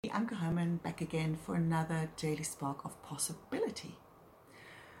Anke Herman back again for another Daily Spark of Possibility.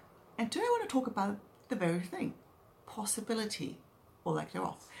 And today I want to talk about the very thing, possibility, or lack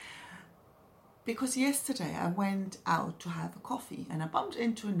thereof. Because yesterday I went out to have a coffee and I bumped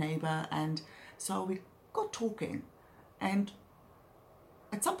into a neighbor, and so we got talking. And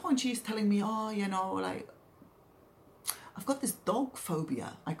at some point she's telling me, I've got this dog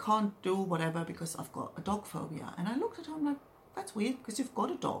phobia. I can't do whatever because I've got a dog phobia. And I looked at her and I'm like, that's weird because you've got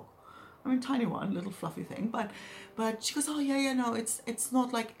a dog. I mean, tiny one, little fluffy thing. But she goes, no, it's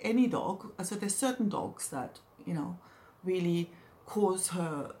not like any dog. So there's certain dogs that, really cause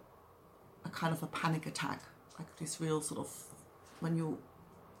her a kind of a panic attack, like this real sort of when you're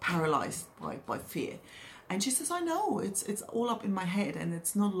paralyzed by fear. And she says, I know, it's all up in my head and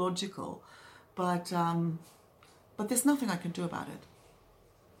it's not logical, but there's nothing I can do about it.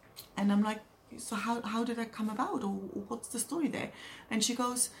 And I'm like, so how did that come about, or what's the story there? And she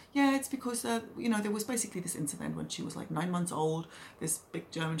goes, yeah, it's because there was basically this incident when she was like 9 months old. This big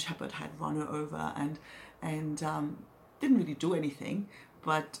German Shepherd had run her over and didn't really do anything,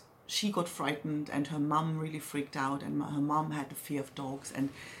 but she got frightened and her mum really freaked out, and her mum had a fear of dogs. And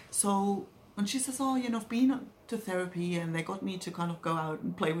so when she says, I've been to therapy and they got me to kind of go out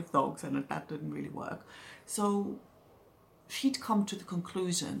and play with dogs, and that didn't really work. So she'd come to the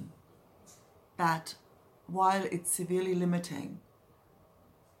conclusion that while it's severely limiting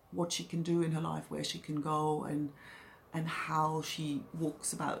what she can do in her life, where she can go and how she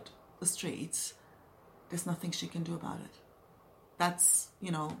walks about the streets, there's nothing she can do about it. That's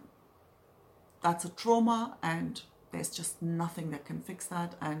a trauma, and there's just nothing that can fix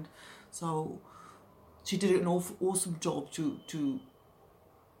that. And so she did an awesome job to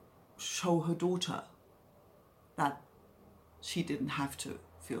show her daughter that she didn't have to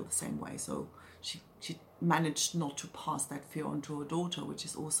feel the same way. So she managed not to pass that fear on to her daughter, which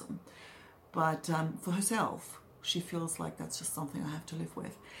is awesome. But for herself, she feels like that's just something I have to live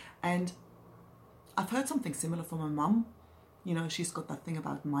with. And I've heard something similar from my mum. She's got that thing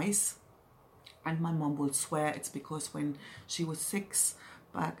about mice. And my mum will swear it's because when she was 6,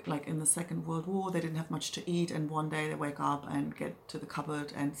 back like in the Second World War, they didn't have much to eat. And one day they wake up and get to the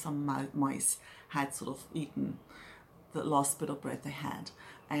cupboard and some mice had sort of eaten the last bit of bread they had.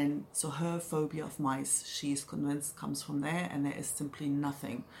 And so her phobia of mice, she's convinced, comes from there, and there is simply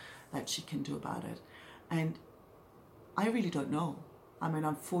nothing that she can do about it. And I really don't know. I mean,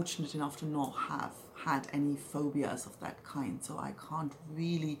 I'm fortunate enough to not have had any phobias of that kind, so I can't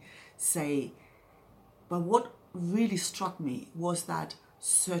really say. But what really struck me was that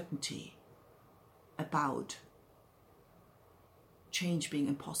certainty about change being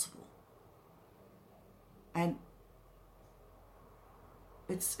impossible. And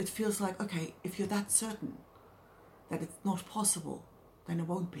it feels like, okay, if you're that certain that it's not possible, then it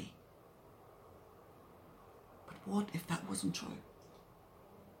won't be. But what if that wasn't true?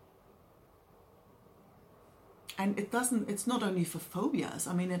 And it's not only for phobias.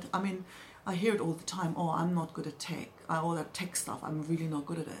 I hear it all the time. Oh, I'm not good at tech. All that tech stuff, I'm really not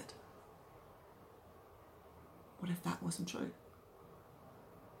good at it. What if that wasn't true?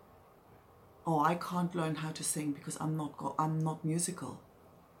 Oh, I can't learn how to sing because I'm not musical.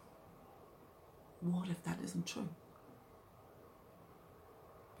 What if that isn't true?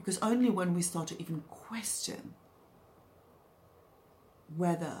 Because only when we start to even question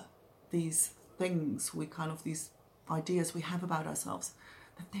whether these things these ideas we have about ourselves,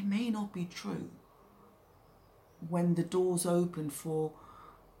 that they may not be true, when the doors open for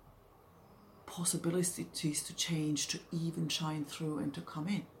possibilities to change, to even shine through and to come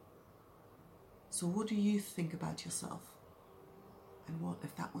in. So what do you think about yourself? And what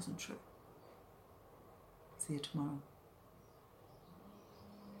if that wasn't true? See you tomorrow.